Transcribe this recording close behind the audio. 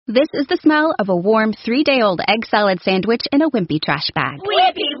This is the smell of a warm 3-day-old egg salad sandwich in a Wimpy trash bag.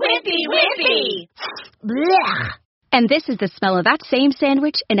 Wimpy, Wimpy, Wimpy! Blech. And this is the smell of that same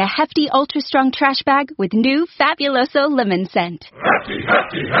sandwich in a hefty, ultra-strong trash bag with new Fabuloso lemon scent. Hefty,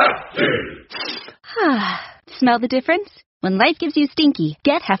 hefty, hefty! Smell the difference? When life gives you stinky,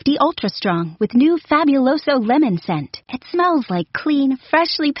 get Hefty Ultra Strong with new Fabuloso lemon scent. It smells like clean,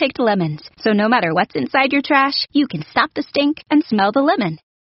 freshly picked lemons. So no matter what's inside your trash, you can stop the stink and smell the lemon.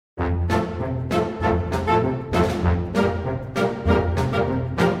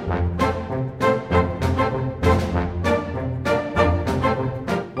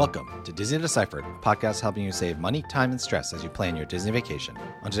 Welcome to Disney Deciphered, a podcast helping you save money, time, and stress as you plan your Disney vacation.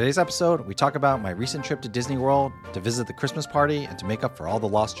 On today's episode, we talk about my recent trip to Disney World, to visit the Christmas party, and to make up for all the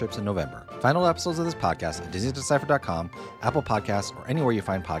lost trips in November. Find all episodes of this podcast at DisneyDeciphered.com, Apple Podcasts, or anywhere you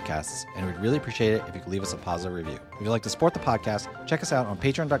find podcasts, and we'd really appreciate it if you could leave us a positive review. If you'd like to support the podcast, check us out on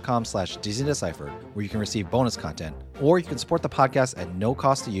patreon.com/DisneyDeciphered, where you can receive bonus content, or you can support the podcast at no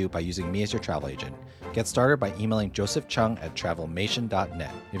cost to you by using me as your travel agent. Get started by emailing Joseph Chung at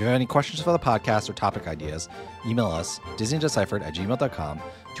travelmation.net. If you have any questions for the podcast or topic ideas, email us disneydeciphered@gmail.com,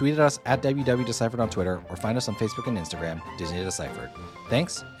 tweet at us at WWDeciphered on Twitter, or find us on Facebook and Instagram, Disney Deciphered.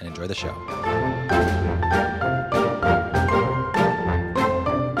 Thanks, and enjoy the show.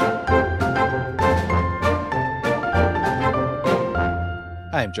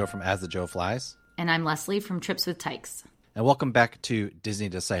 Hi, I'm Joe from As the Joe Flies. And I'm Leslie from Trips with Tykes. And welcome back to Disney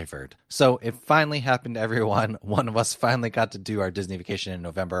Deciphered. So it finally happened, everyone. One of us finally got to do our Disney vacation in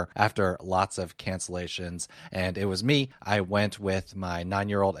November after lots of cancellations. And it was me. I went with my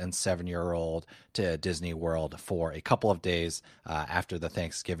 9-year-old and 7-year-old to Disney World for a couple of days after the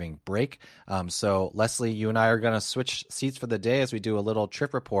Thanksgiving break. So Leslie, you and I are going to switch seats for the day as we do a little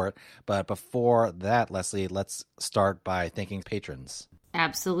trip report. But before that, Leslie, let's start by thanking patrons.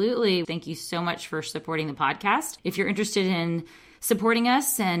 Absolutely. Thank you so much for supporting the podcast. If you're interested in supporting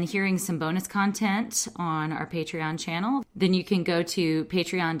us and hearing some bonus content on our Patreon channel, then you can go to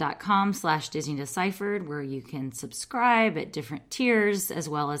patreon.com/DisneyDeciphered, where you can subscribe at different tiers as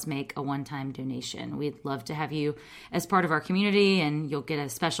well as make a one-time donation. We'd love to have you as part of our community, and you'll get a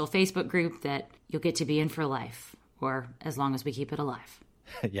special Facebook group that you'll get to be in for life, or as long as we keep it alive.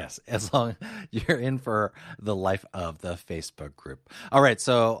 Yes, as long you're in for the life of the Facebook group. All right,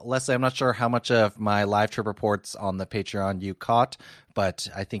 so Leslie, I'm not sure how much of my live trip reports on the Patreon you caught, but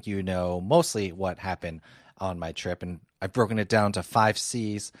I think you know mostly what happened on my trip, and I've broken it down to 5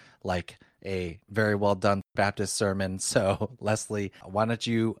 C's, like a very well done Baptist sermon. So Leslie, why don't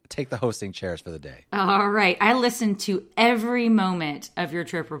you take the hosting chairs for the day? All right. I listened to every moment of your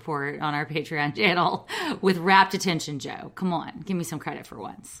trip report on our Patreon channel with rapt attention, Joe. Come on, give me some credit for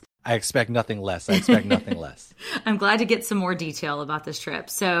once. I expect nothing less. Nothing less. I'm glad to get some more detail about this trip.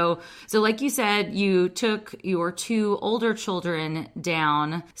 So like you said, you took your 2 older children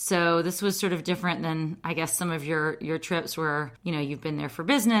down. So this was sort of different than, I guess, some of your trips where, you know, you've been there for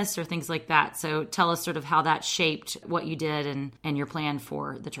business or things like that. So tell us sort of how that shaped what you did and your plan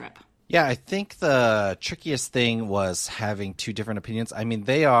for the trip. Yeah, I think the trickiest thing was having 2 different opinions. I mean,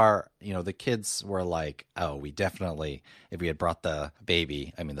 they are, you know, the kids were like, oh, we definitely, if we had brought the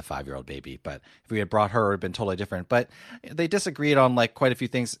baby, I mean, the 5-year-old baby, but if we had brought her, it would have been totally different. But they disagreed on like quite a few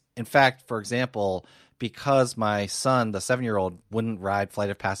things. In fact, for example, because my son, the 7-year-old, wouldn't ride Flight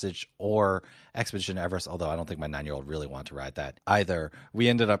of Passage or Expedition Everest, although I don't think my 9-year-old really wanted to ride that either, we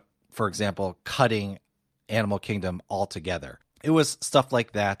ended up, for example, cutting Animal Kingdom altogether. It was stuff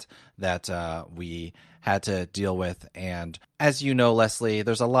like that we had to deal with. And as you know, Leslie,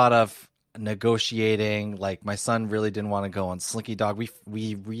 there's a lot of negotiating. Like my son really didn't want to go on Slinky Dog.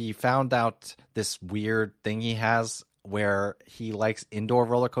 We found out this weird thing he has where he likes indoor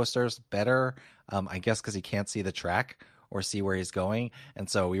roller coasters better, I guess because he can't see the track or see where he's going. And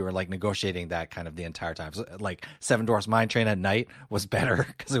so we were like negotiating that kind of the entire time. So, like Seven Dwarfs Mine Train at night was better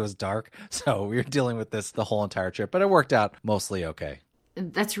because it was dark. So we were dealing with this the whole entire trip, but it worked out mostly okay.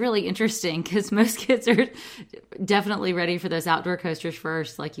 That's really interesting because most kids are definitely ready for those outdoor coasters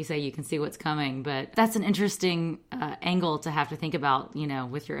first. Like you say, you can see what's coming, but that's an interesting angle to have to think about, you know,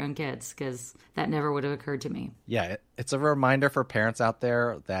 with your own kids, because that never would have occurred to me. Yeah, it's a reminder for parents out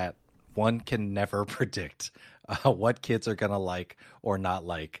there that one can never predict what kids are going to like or not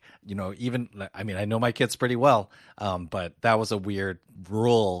like. You know, even, I mean, I know my kids pretty well, but that was a weird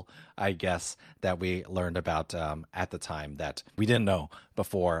rule, I guess, that we learned about at the time that we didn't know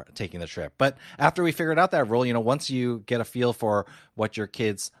before taking the trip. But after we figured out that rule, you know, once you get a feel for what your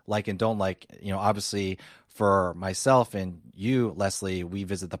kids like and don't like, you know, obviously for myself and you, Leslie, we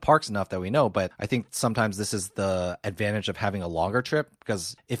visit the parks enough that we know, but I think sometimes this is the advantage of having a longer trip,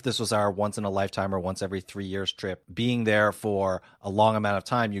 because if this was our once in a lifetime or once every 3 years trip, being there for a long amount of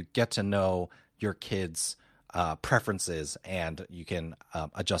time, you get to know your kids' preferences and you can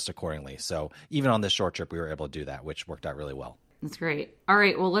adjust accordingly. So even on this short trip, we were able to do that, which worked out really well. That's great. All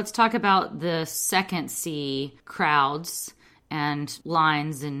right, well, let's talk about the second C, crowds and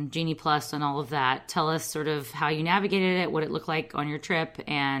lines and Genie Plus and all of that. Tell us sort of how you navigated it, what it looked like on your trip,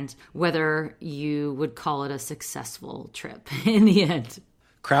 and whether you would call it a successful trip in the end.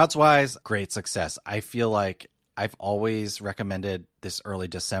 Crowds-wise, great success. I feel like I've always recommended this early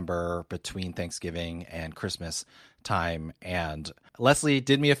December between Thanksgiving and Christmas time, and Leslie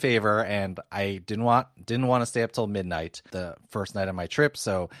did me a favor, and I didn't want to stay up till midnight the first night of my trip,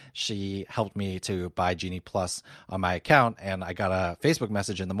 so she helped me to buy Genie Plus on my account, and I got a Facebook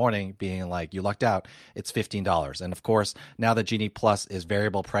message in the morning being like, you lucked out, it's $15. And of course, now that Genie Plus is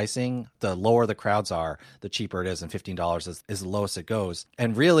variable pricing, the lower the crowds are, the cheaper it is, and $15 is the lowest it goes.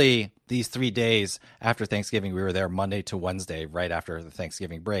 And really, these 3 days after Thanksgiving, we were there Monday to Wednesday, right after the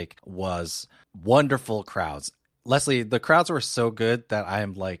Thanksgiving break, was wonderful crowds. Leslie, the crowds were so good that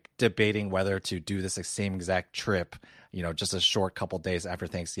I'm like debating whether to do this same exact trip, just a short couple days after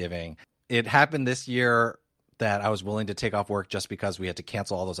Thanksgiving. It happened this year that I was willing to take off work just because we had to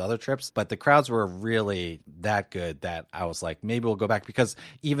cancel all those other trips. But the crowds were really that good that I was like, maybe we'll go back, because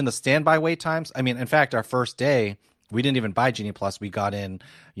even the standby wait times, I mean, in fact, our first day, we didn't even buy Genie Plus. We got in,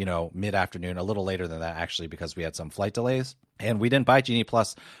 mid-afternoon, a little later than that, actually, because we had some flight delays. And we didn't buy Genie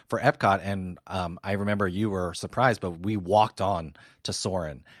Plus for Epcot. And I remember you were surprised, but we walked on to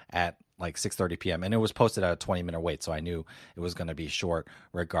Soarin' at like 6:30 p.m. And it was posted at a 20-minute wait, so I knew it was going to be short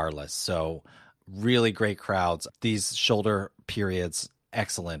regardless. So really great crowds. These shoulder periods,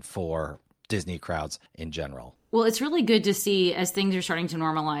 excellent for Disney crowds in general. Well, it's really good to see, as things are starting to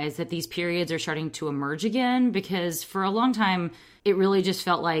normalize, that these periods are starting to emerge again, because for a long time, it really just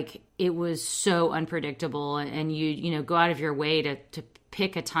felt like it was so unpredictable, and you go out of your way to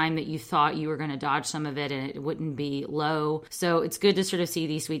pick a time that you thought you were going to dodge some of it and it wouldn't be low. So it's good to sort of see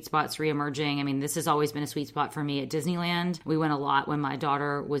these sweet spots reemerging. I mean, this has always been a sweet spot for me at Disneyland. We went a lot when my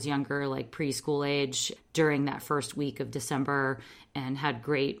daughter was younger, like preschool age, during that first week of December, and had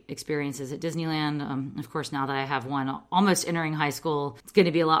great experiences at Disneyland. Of course, now that I have one almost entering high school, it's going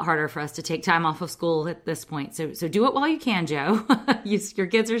to be a lot harder for us to take time off of school at this point. So do it while you can, Joe. Your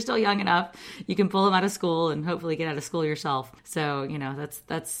kids are still young enough. You can pull them out of school and hopefully get out of school yourself. So,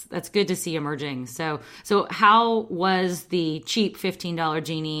 that's good to see emerging. So how was the cheap $15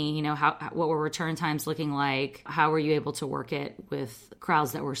 Genie? What were return times looking like? How were you able to work it with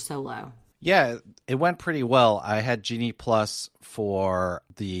crowds that were so low? Yeah, it went pretty well. I had Genie Plus for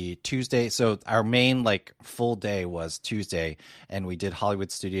the Tuesday. So our main full day was Tuesday, and we did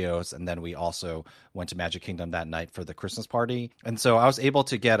Hollywood Studios, and then we also went to Magic Kingdom that night for the Christmas party. And so I was able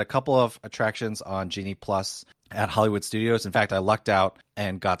to get a couple of attractions on Genie Plus at Hollywood Studios. In fact, I lucked out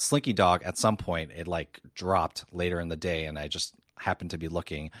and got Slinky Dog at some point. It dropped later in the day, and I just happened to be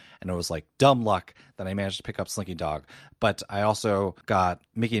looking, and it was dumb luck that I managed to pick up Slinky Dog. But I also got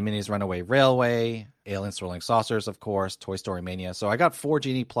Mickey and Minnie's Runaway Railway, Alien Swirling Saucers, of course, Toy Story Mania. So I got 4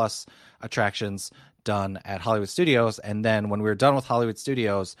 Genie Plus attractions done at Hollywood Studios. And then when we were done with Hollywood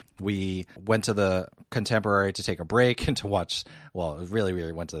Studios, we went to the Contemporary to take a break and to watch,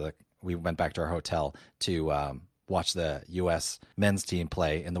 we went back to our hotel to watch the U.S. men's team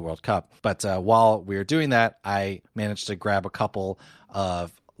play in the World Cup. But while we were doing that, I managed to grab a couple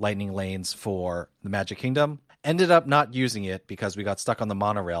of lightning lanes for the Magic Kingdom. Ended up not using it because we got stuck on the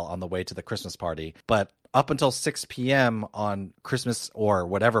monorail on the way to the Christmas party. But up until 6 p.m. on Christmas or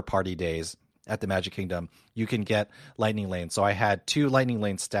whatever party days at the Magic Kingdom, you can get lightning lanes. So I had 2 lightning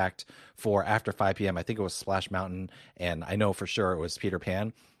lanes stacked for after 5 p.m. I think it was Splash Mountain, and I know for sure it was Peter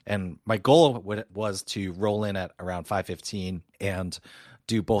Pan. And my goal was to roll in at around 5:15 and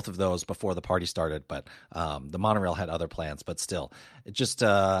do both of those before the party started. But the monorail had other plans. But still, it just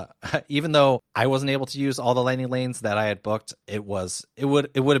even though I wasn't able to use all the lightning lanes that I had booked, it would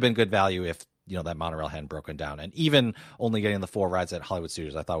have been good value if that monorail hadn't broken down. And even only getting the 4 rides at Hollywood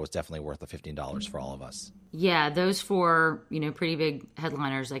Studios, I thought was definitely worth the $15 for all of us. Yeah, those 4, pretty big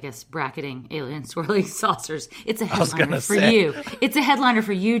headliners, I guess, bracketing Alien Swirling Saucers. It's a headliner for you. It's a headliner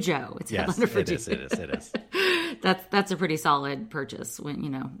for you, Joe. It's a headliner for you. It is. That's a pretty solid purchase when,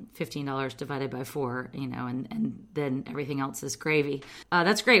 $15 divided by 4, and then everything else is gravy.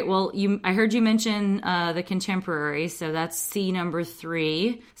 That's great. Well, I heard you mention the Contemporary, so that's C number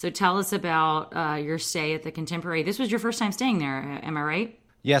 3. So tell us about your stay at the Contemporary. This was your first time staying there, am I right?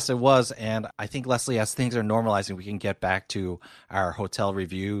 Yes, it was. And I think, Leslie, as things are normalizing, we can get back to our hotel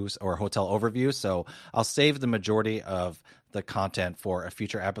reviews or hotel overview. So I'll save the majority of the content for a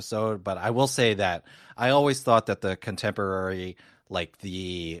future episode. But I will say that I always thought that the Contemporary, like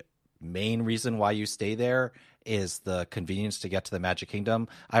the main reason why you stay there is the convenience to get to the Magic Kingdom.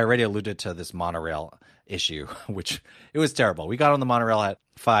 I already alluded to this monorail issue, which it was terrible. We got on the monorail at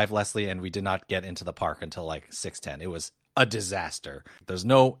 5, Leslie, and we did not get into the park until like 6:10. It was a disaster. There's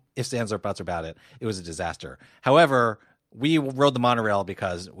no ifs, ands, or buts about it. It was a disaster. However, we rode the monorail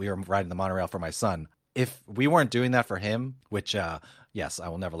because we were riding the monorail for my son. If we weren't doing that for him, which, yes, I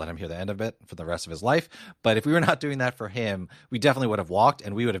will never let him hear the end of it for the rest of his life. But if we were not doing that for him, we definitely would have walked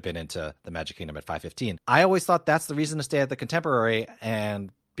and we would have been into the Magic Kingdom at 5:15. I always thought that's the reason to stay at the Contemporary.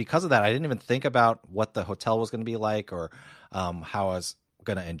 And because of that, I didn't even think about what the hotel was going to be like or how I was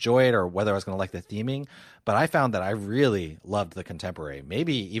going to enjoy it or whether I was going to like the theming. But I found that I really loved the Contemporary,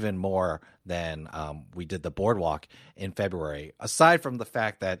 maybe even more than we did the Boardwalk in February, aside from the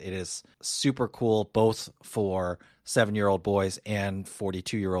fact that it is super cool both for 7-year-old boys and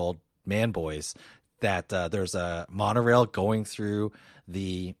 42-year-old man boys, that there's a monorail going through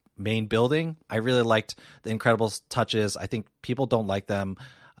the main building. I really liked the Incredibles touches. I think people don't like them,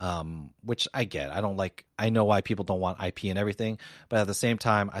 which I get. I know why people don't want IP and everything, but at the same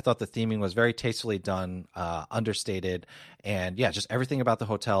time, I thought the theming was very tastefully done, understated, and yeah, just everything about the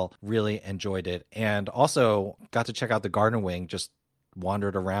hotel, really enjoyed it. And also got to check out the Garden Wing, just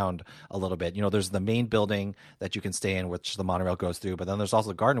wandered around a little bit. You know, there's the main building that you can stay in, which the monorail goes through, but then there's also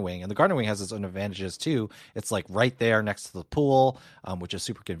the Garden Wing, and the Garden Wing has its own advantages too. It's like right there next to the pool, which is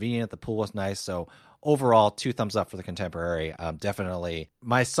super convenient. The pool was nice. So overall, 2 thumbs up for the Contemporary. Definitely.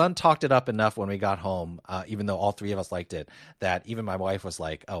 My son talked it up enough when we got home, even though all 3 of us liked it, that even my wife was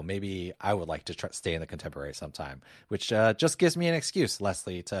like, oh, maybe I would like to stay in the Contemporary sometime, which just gives me an excuse,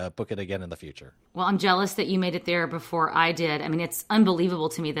 Leslie, to book it again in the future. Well, I'm jealous that you made it there before I did. I mean, it's unbelievable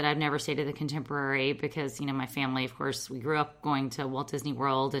to me that I've never stayed at the Contemporary because, you know, my family, of course, we grew up going to Walt Disney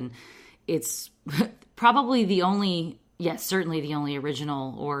World, and it's probably the only, yes, certainly the only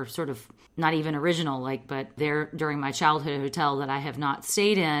original, or sort of not even original, but there during my childhood hotel that I have not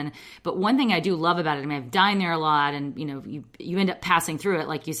stayed in. But one thing I do love about it, I mean, I've dined there a lot, and you end up passing through it,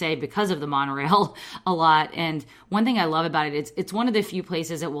 like you say, because of the monorail a lot. And one thing I love about it, it's one of the few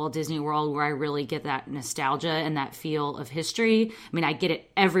places at Walt Disney World where I really get that nostalgia and that feel of history. I mean, I get it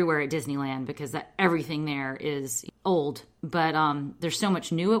everywhere at Disneyland because everything there is old, but there's so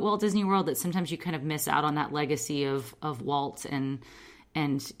much new at Walt Disney World that sometimes you kind of miss out on that legacy of Walt, and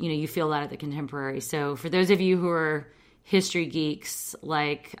you feel that at the Contemporary. So for those of you who are history geeks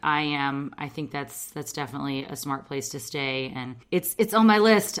like I am, I think that's definitely a smart place to stay, and it's on my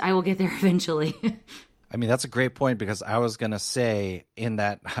list. I will get there eventually. I mean, that's a great point, because I was going to say in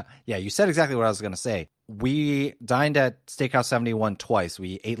that, yeah, you said exactly what I was going to say. We dined at Steakhouse 71 twice.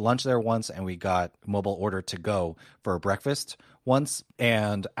 We ate lunch there once, and we got mobile order to go for breakfast once.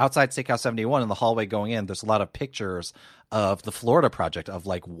 And outside Steakhouse 71 in the hallway going in, there's a lot of pictures of the Florida project, of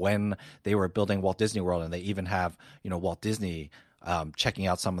like when they were building Walt Disney World. And they even have, Walt Disney checking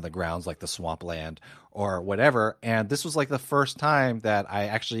out some of the grounds like the swampland or whatever. And this was like the first time that I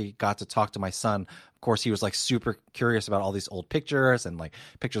actually got to talk to my son. Of course, he was like super curious about all these old pictures and like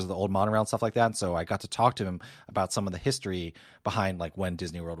pictures of the old monorail and stuff like that. And so I got to talk to him about some of the history behind like when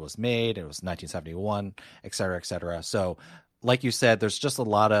Disney World was made. It was 1971, et cetera, et cetera. So like you said, there's just a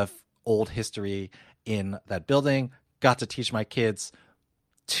lot of old history in that building. Got to teach my kids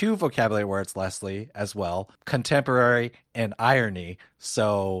 2 vocabulary words, Leslie, as well: contemporary and irony.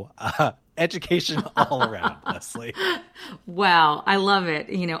 So education all around, Leslie. Wow, I love it.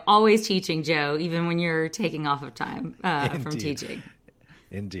 Always teaching, Joe, even when you're taking off of time from teaching.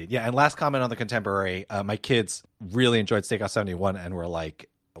 Indeed. Yeah, and last comment on the Contemporary, my kids really enjoyed Steakhouse 71 and were like,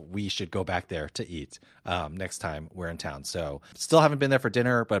 we should go back there to eat next time we're in town. So still haven't been there for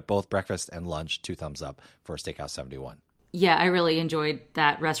dinner, but both breakfast and lunch, 2 thumbs up for Steakhouse 71. Yeah, I really enjoyed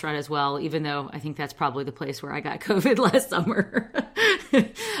that restaurant as well, even though I think that's probably the place where I got COVID last summer.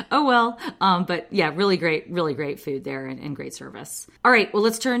 Oh, well. But yeah, really great food there and great service. All right, well,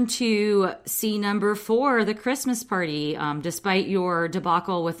 let's turn to C number 4, the Christmas party. Despite your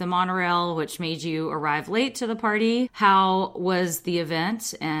debacle with the monorail, which made you arrive late to the party, how was the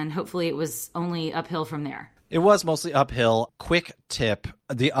event? And hopefully it was only uphill from there. It was mostly uphill. Quick tip.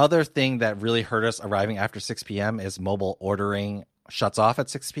 The other thing that really hurt us arriving after 6 p.m. is mobile ordering shuts off at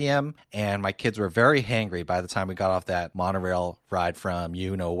 6 p.m. And my kids were very hangry by the time we got off that monorail ride from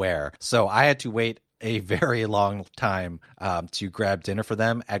you-know-where. So I had to wait a very long time to grab dinner for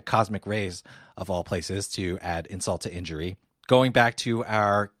them at Cosmic Rays, of all places, to add insult to injury. going back to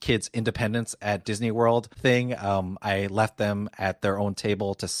our kids' independence at Disney World thing, I left them at their own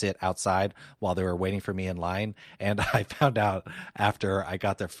table to sit outside while they were waiting for me in line. And I found out after I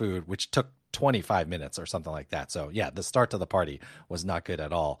got their food, which took 25 minutes or something like that. So yeah, the start to the party was not good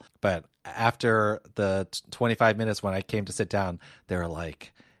at all. But after the 25 minutes when I came to sit down, they were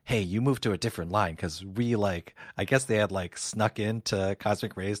like, hey, you moved to a different line, because we I guess they had snuck into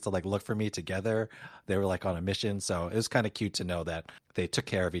Cosmic Rays to look for me together. They were on a mission. So it was kind of cute to know that they took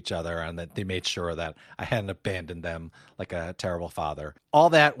care of each other and that they made sure that I hadn't abandoned them like a terrible father.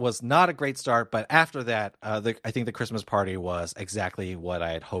 All that was not a great start, but after that, I think the Christmas party was exactly what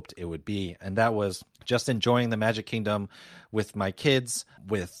I had hoped it would be. And that was just enjoying the Magic Kingdom with my kids,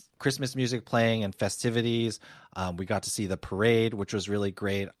 with Christmas music playing and festivities. We got to see the parade, which was really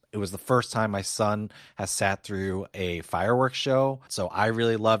great. It was the first time my son has sat through a fireworks show, so I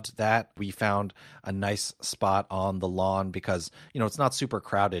really loved that. We found a nice spot on the lawn because, it's not super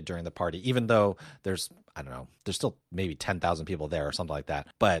crowded during the party, even though there's still maybe 10,000 people there or something like that.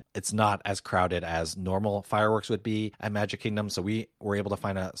 But it's not as crowded as normal fireworks would be at Magic Kingdom. So we were able to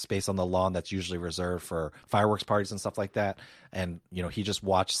find a space on the lawn that's usually reserved for fireworks parties and stuff like that. And, he just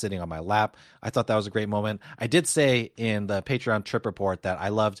watched sitting on my lap. I thought that was a great moment. I did say in the Patreon trip report that I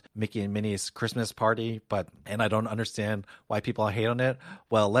loved Mickey and Minnie's Christmas party, and I don't understand why people hate on it.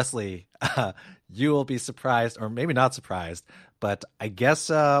 Well, Leslie, you will be surprised, or maybe not surprised, but I guess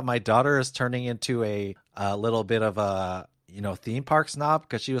my daughter is turning into a little bit of a, theme park snob,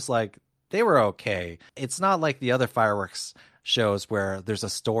 because she was like, they were okay. It's not like the other fireworks shows where there's a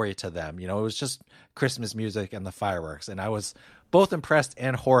story to them. It was just Christmas music and the fireworks. And I was both impressed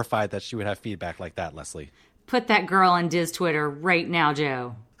and horrified that she would have feedback like that, Leslie. Put that girl on Diz Twitter right now,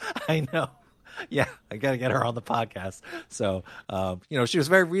 Joe. I know. Yeah, I got to get her on the podcast. So, she was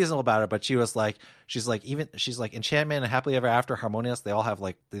very reasonable about it, but she's like Enchantment and Happily Ever After, Harmonious, they all have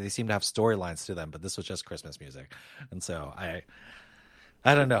they seem to have storylines to them, but this was just Christmas music. And so I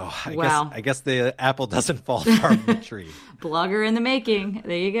don't know. I guess the apple doesn't fall far from the tree. Blogger in the making.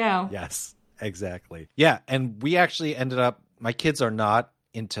 There you go. Yes, exactly. Yeah, and we actually ended up, my kids are not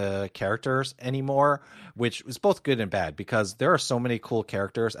into characters anymore, which was both good and bad, because there are so many cool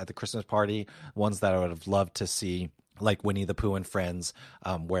characters at the Christmas party, ones that I would have loved to see, like Winnie the Pooh and friends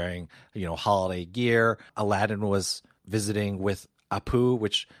wearing, holiday gear. Aladdin was visiting with Apu,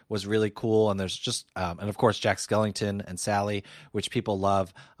 which was really cool. And there's just, and of course, Jack Skellington and Sally, which people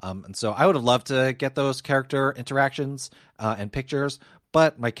love. And so I would have loved to get those character interactions and pictures,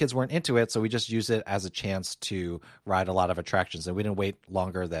 but my kids weren't into it. So we just used it as a chance to ride a lot of attractions. And we didn't wait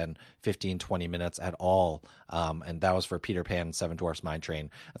longer than 15, 20 minutes at all. And that was for Peter Pan and Seven Dwarfs Mine Train.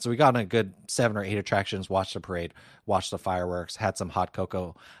 And so we got on a good 7 or 8 attractions, watched the parade, watched the fireworks, had some hot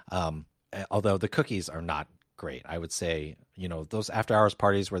cocoa. Although the cookies are not great. I would say, those after hours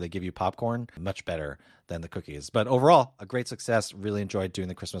parties where they give you popcorn, much better than the cookies. But overall, a great success. Really enjoyed doing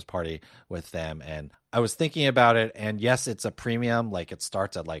the Christmas party with them. And I was thinking about it, and yes, it's a premium. It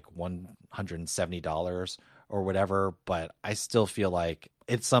starts at $170 or whatever, but I still feel like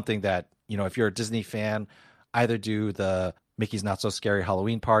it's something that, if you're a Disney fan, either do the Mickey's Not So Scary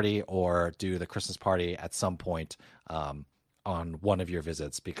Halloween party or do the Christmas party at some point on one of your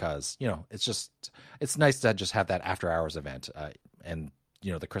visits, because it's nice to just have that after hours event, and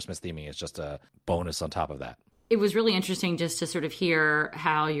the Christmas theming is just a bonus on top of that. It was really interesting just to sort of hear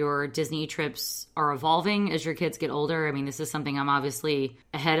how your Disney trips are evolving as your kids get older. I mean, this is something I'm obviously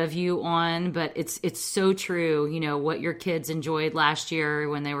ahead of you on, but it's so true. What your kids enjoyed last year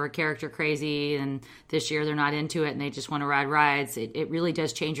when they were character crazy, and this year they're not into it and they just want to ride rides. It really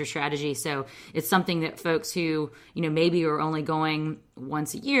does change your strategy. So it's something that folks who, maybe are only going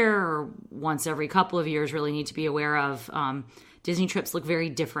once a year or once every couple of years really need to be aware of. Disney trips look very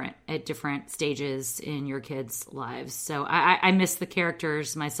different at different stages in your kids' lives. So I miss the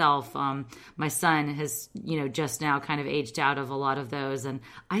characters myself. My son has, just now kind of aged out of a lot of those. And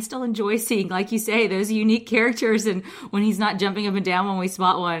I still enjoy seeing, like you say, those unique characters. And when he's not jumping up and down when we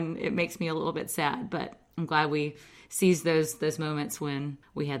spot one, it makes me a little bit sad. But I'm glad we seized those moments when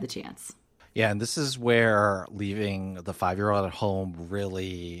we had the chance. Yeah, and this is where leaving the 5-year-old at home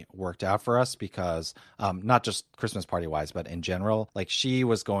really worked out for us, because not just Christmas party wise, but in general, she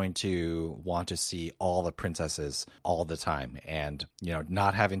was going to want to see all the princesses all the time. And,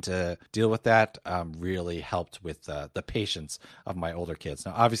 not having to deal with that really helped with the patience of my older kids.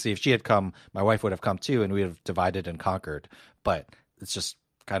 Now, obviously, if she had come, my wife would have come too, and we would have divided and conquered. But it's just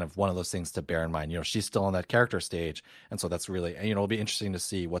kind of one of those things to bear in mind. She's still in that character stage. And so that's really, it'll be interesting to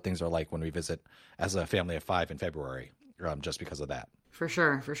see what things are like when we visit as a family of 5 in February, just because of that. For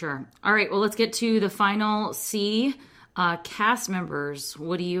sure. All right. Well, let's get to the final C. Cast members,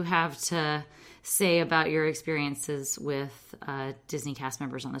 what do you have to say about your experiences with Disney cast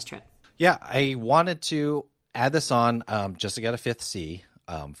members on this trip? Yeah, I wanted to add this on just to get a fifth C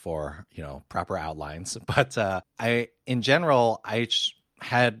for, proper outlines. But in general, I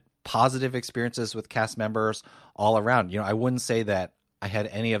had positive experiences with cast members all around. I wouldn't say that I had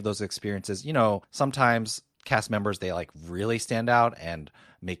any of those experiences. Sometimes cast members, they like really stand out and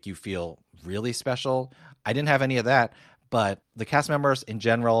make you feel really special. I didn't have any of that, but the cast members in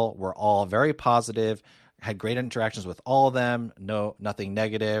general were all very positive, had great interactions with all of them. Nothing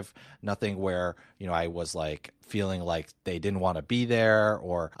negative, nothing where, I was like feeling like they didn't want to be there,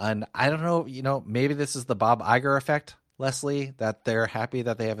 and I don't know, maybe this is the Bob Iger effect, Leslie, that they're happy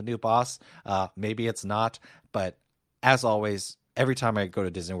that they have a new boss. Maybe it's not, but as always, every time I go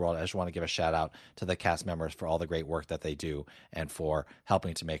to Disney World, I just want to give a shout out to the cast members for all the great work that they do and for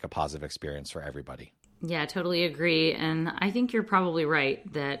helping to make a positive experience for everybody. Yeah, totally agree. And I think you're probably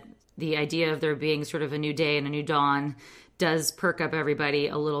right that the idea of there being sort of a new day and a new dawn does perk up everybody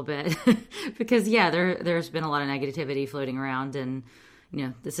a little bit because, there's been a lot of negativity floating around, and,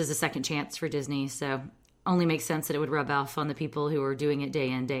 this is a second chance for Disney. So only makes sense that it would rub off on the people who are doing it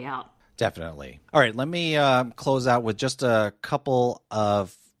day in, day out. Definitely. All right, let me close out with just a couple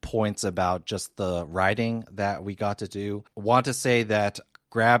of points about just the riding that we got to do. Want to say that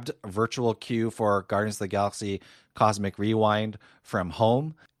grabbed virtual queue for Guardians of the Galaxy Cosmic Rewind from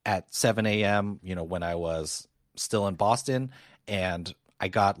home at 7 a.m., when I was still in Boston, and I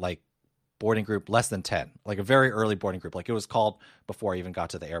got like boarding group less than 10, like a very early boarding group. Like it was called before I even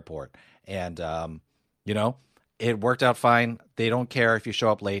got to the airport. And, it worked out fine. They don't care if you show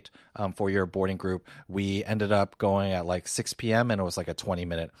up late for your boarding group. We ended up going at like 6 p.m. and it was like a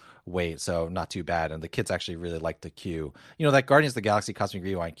 20-minute wait, so not too bad. And the kids actually really liked the queue. That Guardians of the Galaxy Cosmic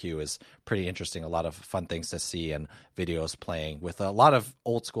Rewind queue is pretty interesting. A lot of fun things to see and videos playing with a lot of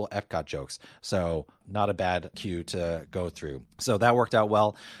old school Epcot jokes. So not a bad queue to go through. So that worked out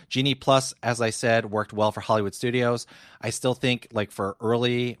well. Genie Plus, as I said, worked well for Hollywood Studios. I still think like for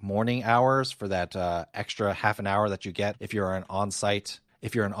early morning hours, for that extra half an hour that you get if you're an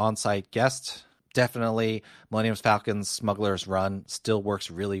on-site guest, definitely Millennium Falcon's Smuggler's Run still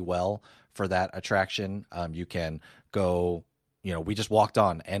works really well for that attraction. You can go, we just walked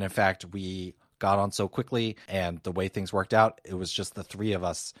on, and in fact, we got on so quickly, and the way things worked out, it was just the three of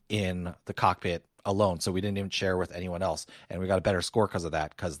us in the cockpit alone, so we didn't even share with anyone else, and we got a better score because of that,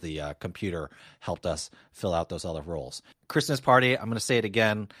 because the computer helped us fill out those other roles. Christmas party, I'm going to say it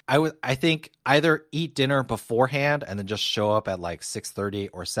again. I think either eat dinner beforehand and then just show up at like 6:30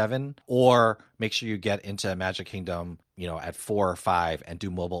 or 7, or make sure you get into Magic Kingdom, at 4 or 5 and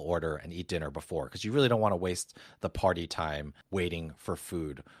do mobile order and eat dinner before, because you really don't want to waste the party time waiting for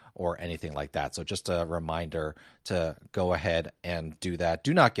food or anything like that. So just a reminder to go ahead and do that.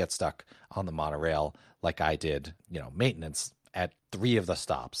 Do not get stuck on the monorail like I did, maintenance at 3 of the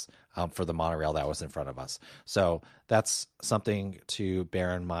stops for the monorail that was in front of us. So that's something to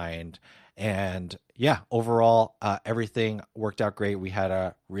bear in mind. And overall, everything worked out great. We had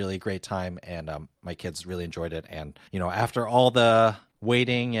a really great time, and my kids really enjoyed it. And, after all the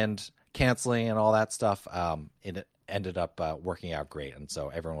waiting and canceling and all that stuff, it ended up working out great. And so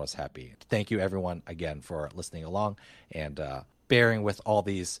everyone was happy. Thank you, everyone, again, for listening along and bearing with all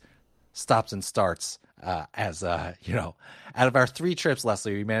these stops and starts as out of our 3 trips,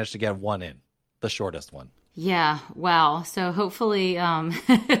 Leslie, we managed to get 1 in, the shortest one. Yeah. Wow. So hopefully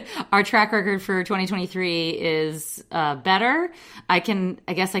our track record for 2023 is better. I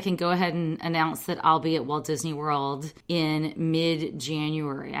guess I can go ahead and announce that I'll be at Walt Disney World in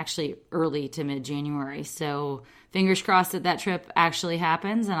mid-January, actually early to mid-January. So fingers crossed that trip actually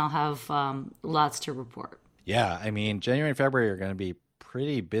happens, and I'll have lots to report. Yeah. I mean, January and February are going to be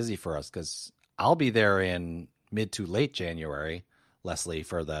pretty busy for us because I'll be there in mid to late January, Leslie,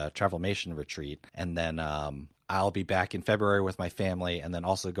 for the Travelmation retreat. And then I'll be back in February with my family, and then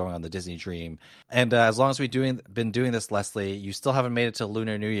also going on the Disney Dream. And as long as we've been doing this, Leslie, you still haven't made it to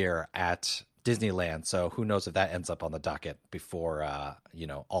Lunar New Year at Disneyland. So who knows if that ends up on the docket before,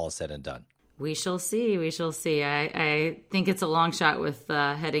 all is said and done. We shall see. We shall see. I think it's a long shot with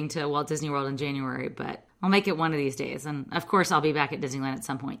heading to Walt Disney World in January, but I'll make it one of these days. And of course, I'll be back at Disneyland at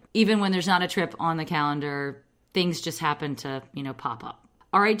some point. Even when there's not a trip on the calendar, things just happen to, pop up.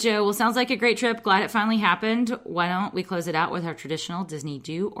 All right, Joe. Well, sounds like a great trip. Glad it finally happened. Why don't we close it out with our traditional Disney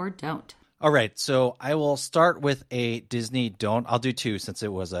do or don't? All right, so I will start with a Disney don't. I'll do two since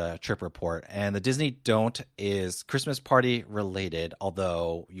it was a trip report. And the Disney don't is Christmas party related,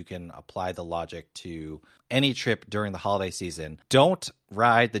 although you can apply the logic to any trip during the holiday season. Don't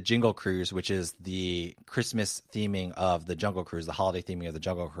ride the Jingle Cruise, which is the Christmas theming of the Jungle Cruise, the holiday theming of the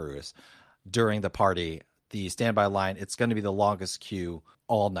Jungle Cruise during the party. The standby line, it's going to be the longest queue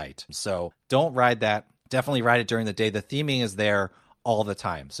all night. So don't ride that. Definitely ride it during the day. The theming is there all the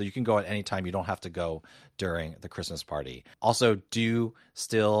time. So you can go at any time. You don't have to go during the Christmas party. Also, do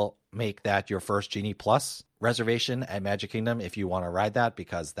still make that your first Genie Plus reservation at Magic Kingdom if you want to ride that,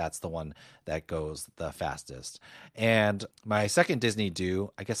 because that's the one that goes the fastest. And my second Disney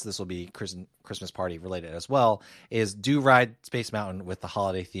do, I guess this will be Christmas party related as well, is do ride Space Mountain with the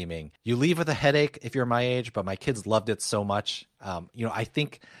holiday theming. You leave with a headache if you're my age, but my kids loved it so much. I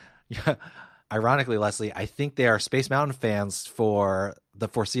think... Ironically, Leslie, I think they are Space Mountain fans for the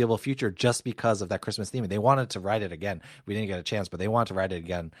foreseeable future just because of that Christmas theming. They wanted to ride it again. We didn't get a chance, but they wanted to ride it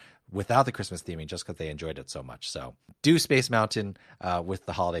again without the Christmas theming just because they enjoyed it so much. So do Space Mountain with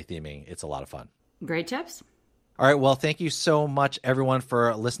the holiday theming. It's a lot of fun. Great tips. All right. Well, thank you so much, everyone,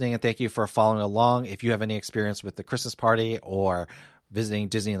 for listening, and thank you for following along. If you have any experience with the Christmas party or visiting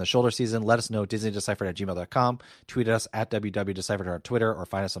Disney in the shoulder season, let us know. DisneyDeciphered@gmail.com. Tweet us at WWDeciphered on Twitter, or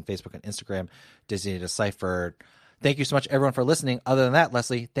find us on Facebook and Instagram, Disney Deciphered. Thank you so much, everyone, for listening. Other than that,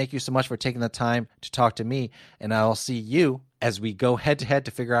 Leslie, thank you so much for taking the time to talk to me, and I'll see you as we go head to head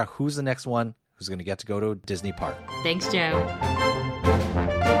to figure out who's the next one who's going to get to go to a Disney park. Thanks, Joe.